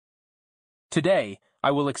Today,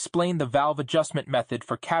 I will explain the valve adjustment method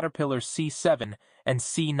for Caterpillar C7 and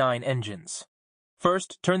C9 engines.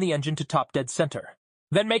 First, turn the engine to top dead center.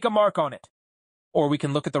 Then make a mark on it. Or we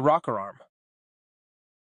can look at the rocker arm.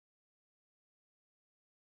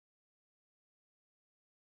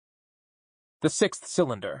 The sixth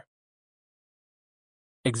cylinder.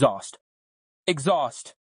 Exhaust.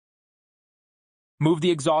 Exhaust. Move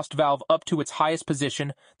the exhaust valve up to its highest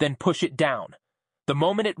position, then push it down. The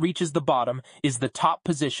moment it reaches the bottom is the top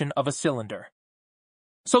position of a cylinder.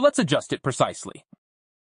 So let's adjust it precisely.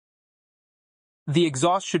 The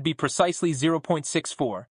exhaust should be precisely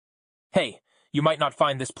 0.64. Hey, you might not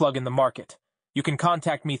find this plug in the market. You can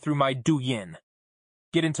contact me through my Douyin.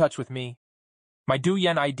 Get in touch with me. My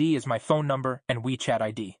Douyin ID is my phone number and WeChat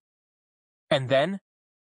ID. And then,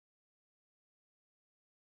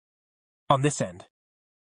 on this end,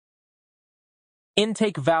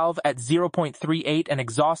 intake valve at 0.38 and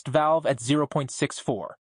exhaust valve at 0.64.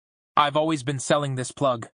 I've always been selling this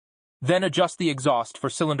plug. Then adjust the exhaust for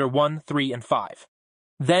cylinder 1, 3, and 5.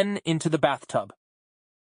 Then into the bathtub.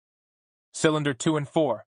 Cylinder 2 and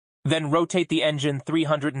 4. Then rotate the engine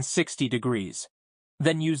 360 degrees.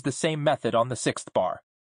 Then use the same method on the 6th bar.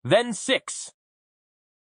 Then 6.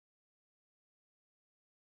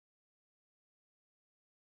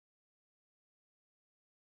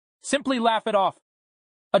 Simply laugh it off.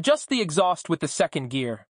 Adjust the exhaust with the second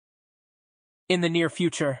gear. In the near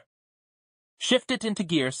future, shift it into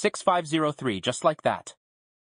gear 6503, just like that.